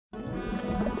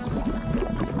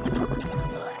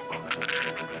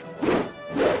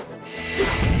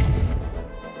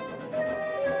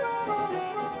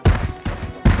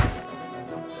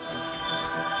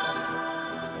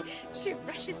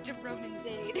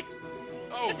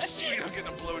Oh, sweet! I'm getting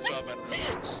a blowjob out of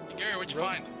this. Hey, Gary, what'd you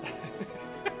find?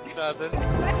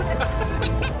 Nothing.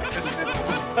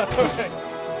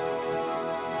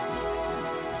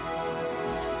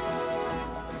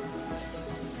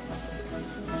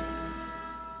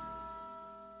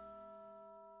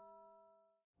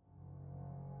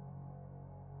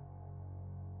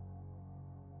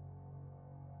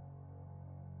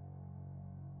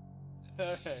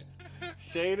 Okay.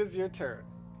 Shade, is your turn.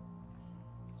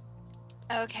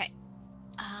 Okay.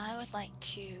 I would like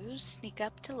to sneak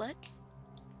up to look.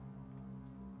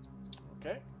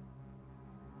 Okay.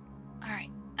 Alright.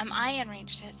 Am I in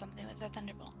range to hit something with a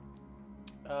thunderbolt?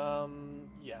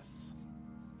 Yes.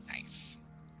 Nice.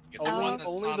 Get the one that's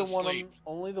Only not the asleep.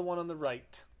 only the one on the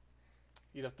right.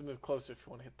 You'd have to move closer if you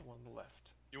want to hit the one on the left.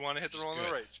 You want to hit the one on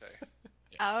the right, Shay.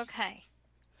 Yes. Okay.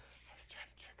 I was trying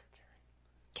to trigger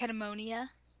Gary. Ketamonia.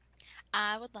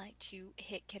 I would like to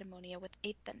hit Ketamonia with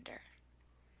a thunder.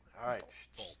 All right.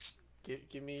 Bolt.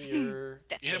 Give me your.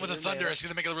 You hit him with a your thunder, mana. it's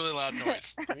gonna make a really loud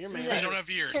noise. Give me your mana. I don't have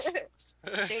ears.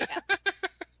 There you go.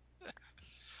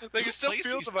 They can still Replace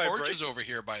feel these the torches vibration. over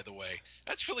here, by the way.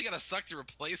 That's really gonna suck to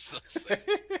replace those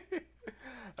things.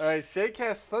 All right. Shay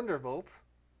casts Thunderbolt.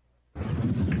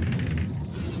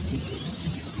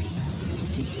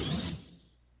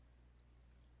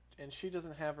 And she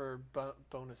doesn't have her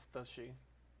bonus, does she?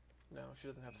 No, she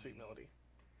doesn't have Sweet Melody.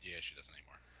 Yeah, she doesn't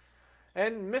anymore.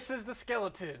 And misses the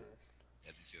skeleton. I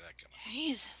didn't see that coming.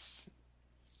 Jesus.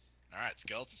 Alright,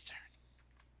 skeleton's turn.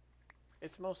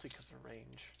 It's mostly because of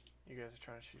range. You guys are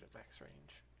trying to shoot at max range.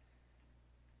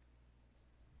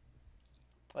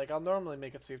 Like, I'll normally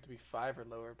make it so you have to be 5 or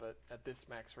lower, but at this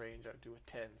max range, I would do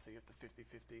a 10, so you have the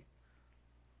 50-50.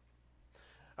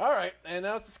 Alright, and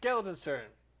now it's the skeleton's turn.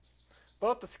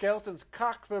 Both the skeletons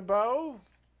cock their bow.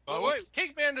 Oh, wait.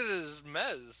 Cake Bandit is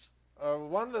mezzed.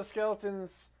 One of the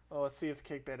skeletons... Oh, let's see if the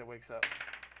Cake Bandit wakes up.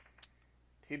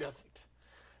 He doesn't.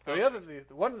 So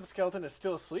one of the skeleton is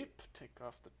still asleep. Take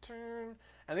off the turn.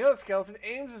 And the other skeleton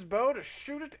aims his bow to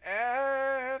shoot it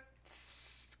at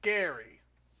Gary.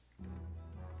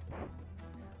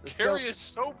 Gary is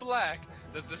so black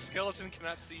that the skeleton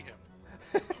cannot see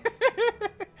him.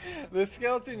 The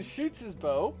skeleton shoots his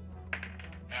bow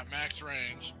At max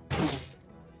range.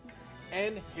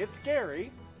 and hits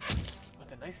Gary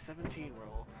with a nice 17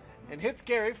 roll. And hits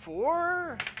Gary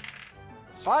for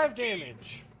 5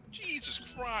 damage. Jesus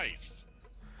Christ.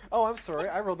 Oh, I'm sorry.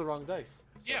 I rolled the wrong dice.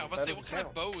 So Yeah, I was that say, what doesn't kind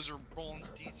of count. bows are rolling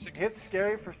D6? Hits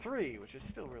Gary for 3, which is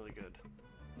still really good.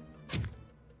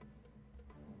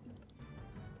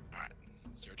 Alright,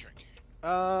 it's your turn, Gary.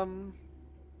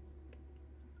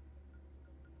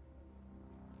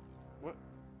 What?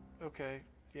 Okay,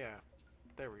 yeah.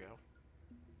 There we go.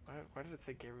 Why did it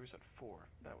say Gary was at 4?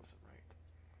 That wasn't right.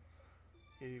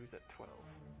 He was at 12.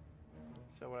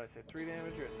 So what did I say? 3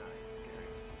 damage or at 9, Gary?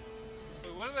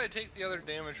 Wait, what did I take the other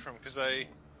damage from? Because I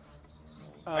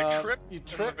tripped You in the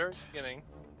tripped, very beginning.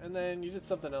 and then you did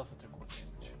something else that took 1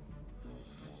 damage.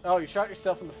 Oh, you shot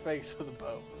yourself in the face with a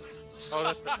bow. Oh,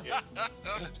 that's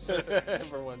pretty good.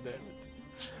 For 1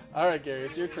 damage. Alright, Gary,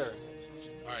 it's your turn.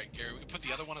 Alright, Gary, we can put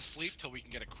the other one asleep till we can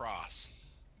get across.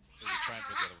 So we try and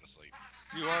put the other one asleep.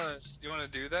 Do you want to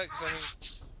do that?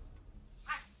 Because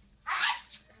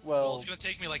Well, it's gonna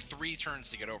take me like 3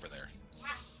 turns to get over there.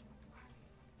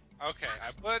 okay,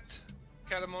 I put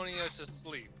Catamonia to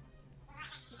sleep.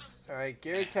 Alright,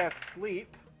 Gary casts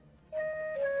Sleep.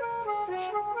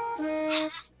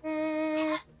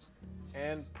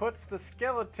 And puts the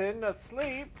skeleton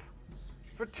asleep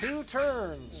for 2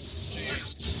 turns.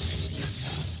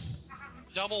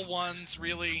 Double ones,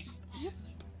 really?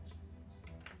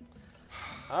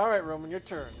 Alright, Roman, your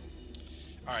turn.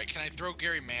 Alright, can I throw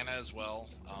Gary mana as well?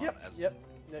 Yep.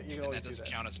 No, you can And always that doesn't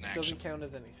do count as an It action. doesn't count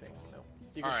as anything, no.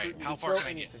 You Alright, you how far throw can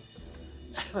I get?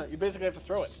 anything. You basically have to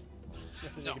throw it.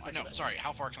 No, I know. Sorry,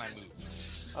 how far can I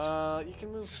move? You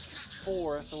can move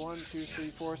 4, so 1, 2, 3,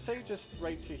 4. Say just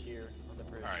right to here on the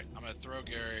bridge. Alright, I'm gonna throw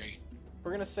Gary.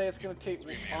 We're gonna say it's gonna take,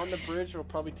 3 on the mana. bridge, it'll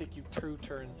probably take you 2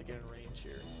 turns to get in range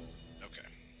here. Okay.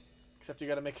 Except you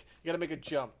gotta make a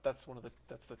jump. That's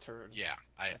the turn. Yeah,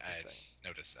 I That's the thing.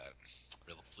 noticed that.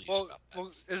 Really pleased Well, about that.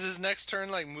 well, is his next turn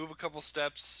like move a couple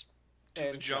steps to the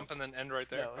And jump jump. and then end right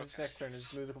there? No, his next turn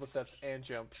is move a couple steps and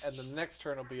jump, and the next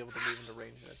turn will be able to move into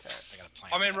range and attack. I gotta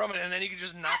plan. I mean, that. Roman, and then you can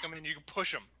just knock them and you can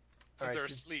push them since Alright, they're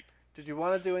did- asleep. Did you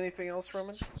want to do anything else,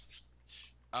 Roman?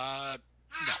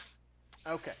 No.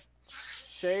 Okay.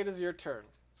 Shade is your turn.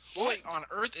 What on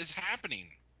earth is happening?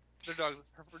 Her dogs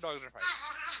are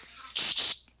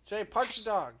fighting. Shade, punch the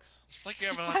dogs. It's like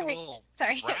you're having like a little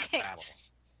Sorry. rap Okay. battle.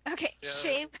 Okay. Yeah,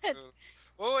 Shay would,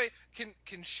 Wait.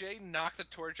 Can Shay knock the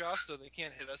torch off so they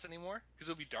can't hit us anymore? Because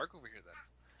it'll be dark over here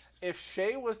then. If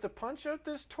Shay was to punch out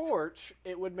this torch,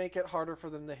 it would make it harder for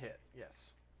them to hit.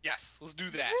 Yes. Yes, let's do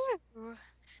that. Ooh.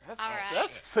 That's, All right.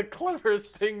 that's the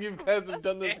cleverest thing you guys have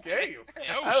done this game.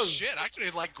 Oh That was- shit! I could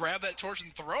have like grabbed that torch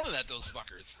and thrown it at those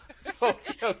fuckers.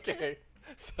 Okay.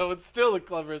 So it's still the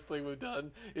cleverest thing we've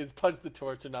done is punch the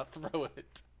torch and not throw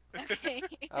it. Okay.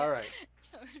 All right.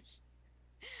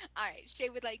 All right. Shay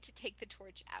would like to take the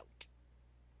torch out.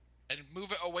 And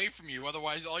move it away from you.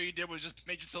 Otherwise, all you did was just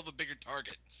make yourself a bigger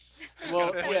target. Just Well,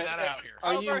 gotta point yeah, that out here.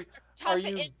 Are Well, you? Toss Are it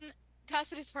you? in.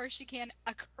 Toss it as far as she can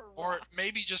across. Or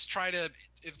maybe just try to,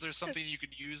 if there's something you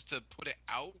could use to put it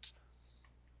out.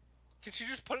 Can she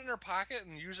just put it in her pocket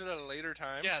and use it at a later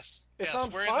time? Yes, It's yes. on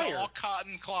We're in fire. the all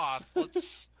cotton cloth.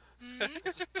 Let's Mhm.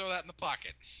 just throw that in the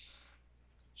pocket.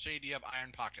 Shady, you have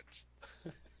iron pockets.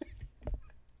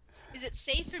 Is it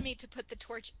safe for me to put the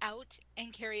torch out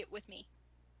and carry it with me?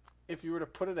 If you were to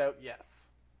put it out, yes.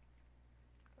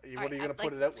 What are you Alright, gonna I'd put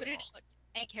like it out to with? Put it out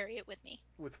and carry it with me.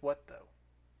 With what though?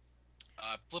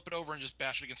 Flip it over and just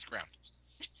bash it against the ground.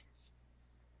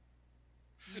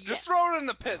 Just throw it in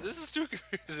the pit. This is too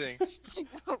confusing.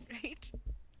 All right.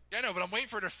 Yeah, I know, but I'm waiting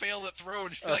for her to fail the throw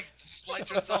and she like lights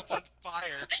herself on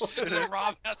fire. And then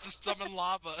Rob has to summon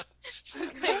lava.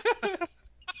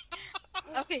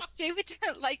 Okay, Shay would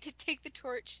like to take the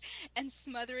torch and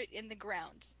smother it in the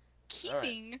ground,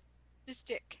 keeping the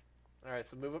stick. All right.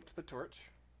 So move up to the torch.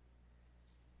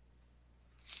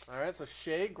 All right. So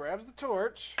Shay grabs the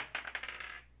torch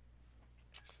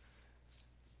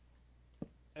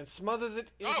and smothers it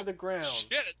into the ground.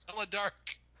 Shit, it's hella dark.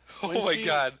 When Oh my she-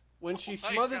 god. When she Oh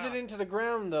my smothers God. it into the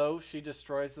ground, though, she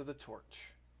destroys the torch.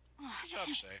 Good job,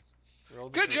 Shay. Roll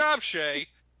the Good three. job, Shay.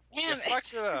 You Damn it.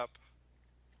 fucked it up.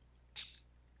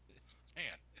 Man.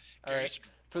 All Gary, you right. should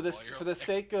For the roll your for the own-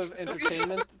 sake of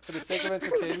entertainment, for the sake of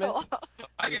entertainment,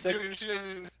 I The can do it. She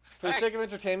doesn't- for the Hey. sake of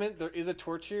entertainment, there is a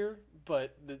torch here,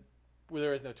 but well,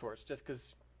 there is no torch, just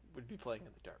because we'd be playing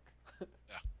in the dark.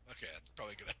 Okay, that's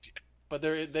probably a good idea. But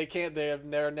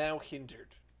they're now hindered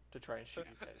to try and shoot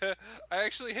you guys. I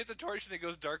actually hit the torch and it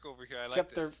goes dark over here. I like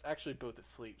Except this. they're actually both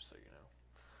asleep, so you know.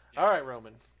 Yeah. All right,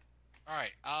 Roman.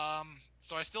 Alright,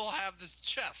 so I still have this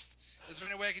chest. Is there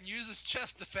any way I can use this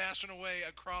chest to fashion a way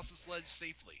across this ledge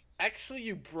safely? Actually,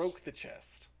 you broke the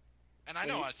chest. And I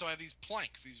know, so I have these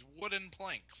planks, these wooden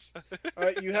planks, All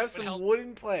right, you have That would some help.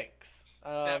 wooden planks.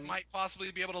 that might possibly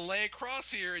be able to lay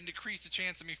across here and decrease the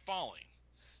chance of me falling.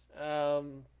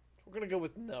 We're gonna go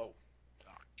with no.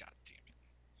 Oh, god damn it.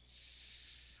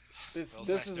 This Well, it's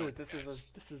this nice is knowing it. This you is guys.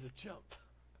 this is a jump.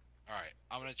 Alright,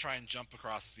 I'm gonna try and jump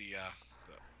across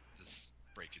this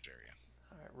breakage area.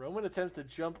 All right, Roman attempts to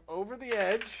jump over the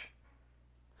edge.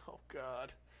 Oh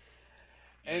God.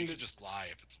 You know, you And could just lie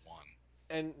if it's one.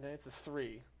 and no, it's a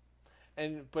 3,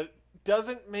 but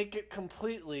doesn't make it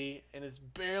completely, and is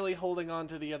barely holding on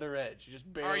to the other edge. You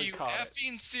just barely Are you caught it.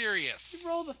 effing serious? You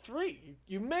rolled a 3.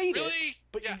 You made it, Really?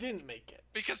 but Yeah, you didn't make it.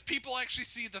 because people actually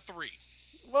see the 3.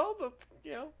 Well,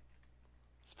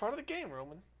 it's part of the game,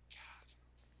 Roman.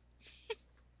 God.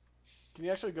 Can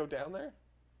you actually go down there?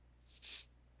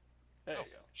 There Oh,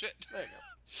 you go. shit. There you go.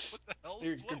 What the hell is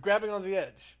You're floating? grabbing on the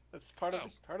edge. That's part of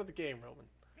Oh. part of the game, Roman.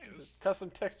 Hey, It's this- a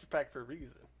custom texture pack for a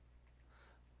reason.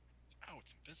 Oh,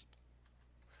 it's invisible.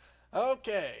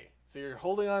 Okay, so you're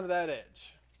holding on to that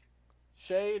edge.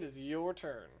 Shay, it is your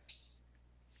turn.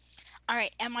 All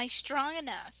right. Am I strong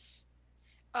enough?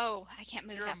 Oh, I can't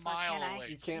move You're that a far, mile can I? away.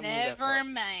 You can't move that Never far.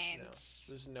 mind. No,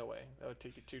 there's no way. That would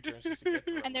take you 2 turns just to get to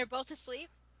And Roman. they're both asleep?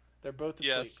 They're both asleep.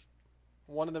 Yes.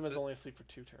 One of them is only asleep for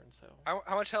 2 turns, though.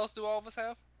 How much health do all of us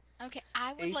have? Okay,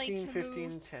 I would 18, like to 15,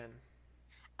 move. 10.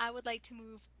 I would like to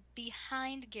move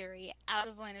behind Gary, out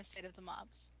of line of sight of the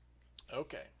mobs.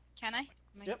 Okay. Can I?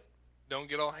 Am I- Yep. Don't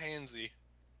get all handsy.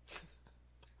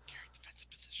 Gary, defensive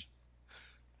position.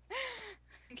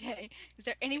 Okay. Is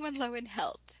there anyone low in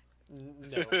health?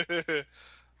 No.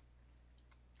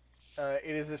 It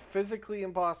is physically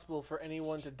impossible for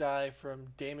anyone to die from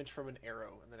damage from an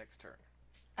arrow in the next turn.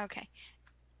 Okay.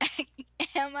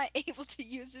 Am I able to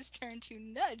use this turn to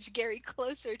nudge Gary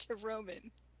closer to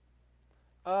Roman?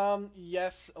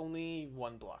 Yes, only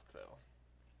 1 block, though.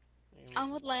 You need I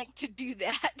some would block. like to do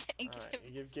that. And Alright, get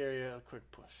you give Gary a quick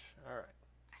push. Alright.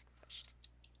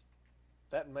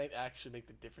 That might actually make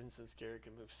the difference since Gary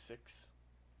can move 6.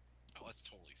 Oh, that's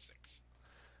totally 6.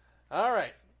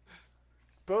 Alright.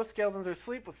 Both skeletons are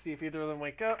asleep. Let's see if either of them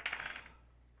wake up.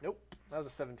 Nope. That was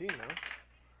a 17, though.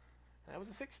 That was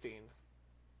a 16.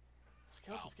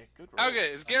 Skeletons get good rolls. Okay,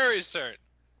 it's Gary's turn.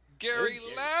 Gary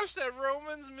Gary. laughs at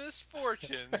Roman's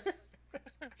misfortune.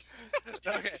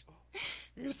 Okay.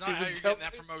 You're It's gonna not how super you're jump.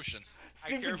 getting that promotion. I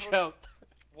Super carefully jump.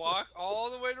 walk all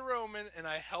the way to Roman, and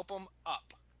I help him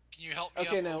up Can you help me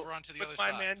Okay, up now- over onto the with other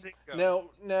my side? Mandingo.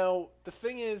 Now, the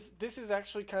thing is, this is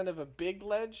actually kind of a big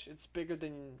ledge. It's bigger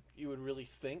than you would really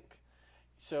think.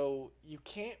 So you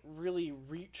can't really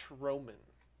reach Roman.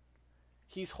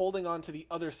 He's holding on to the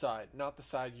other side, not the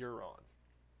side you're on.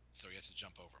 So he has to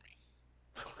jump over me.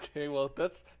 Okay, well,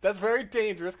 that's very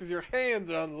dangerous because your hands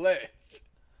are on the ledge.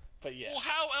 But yeah. Well,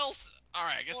 how else? All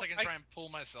right, I guess Well, I can try and pull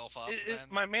myself up. Then.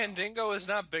 My Mandingo is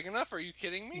not big enough? Are you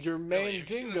kidding me? Your Really? Have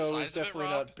you seen the Mandingo size is of it, definitely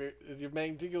Rob? not big. Your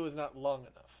Mandingo is not long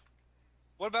enough.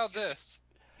 What about this?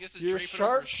 He has to Your drape it over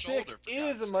sharp his stick shoulder. For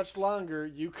is God's much sakes. longer.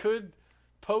 You could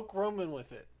poke Roman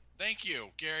with it. Thank you,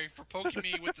 Gary, for poking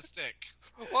me with the stick.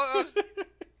 Well,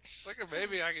 thinking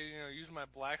maybe I could, use my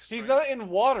black string. He's not in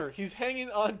water. He's hanging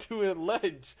onto a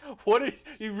ledge. What?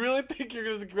 You really think you're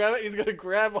gonna grab it? He's gonna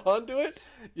grab onto it?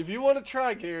 If you want to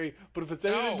try, Gary, but if it's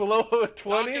anything No, below a Not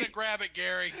 20, gonna grab it,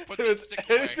 Gary. Put if that it's stick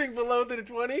away. anything below the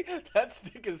 20, that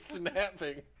stick is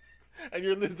snapping, and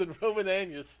you're losing Roman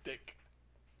and your stick.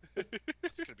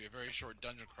 It's gonna be a very short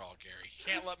dungeon crawl, Gary. You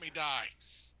can't let me die.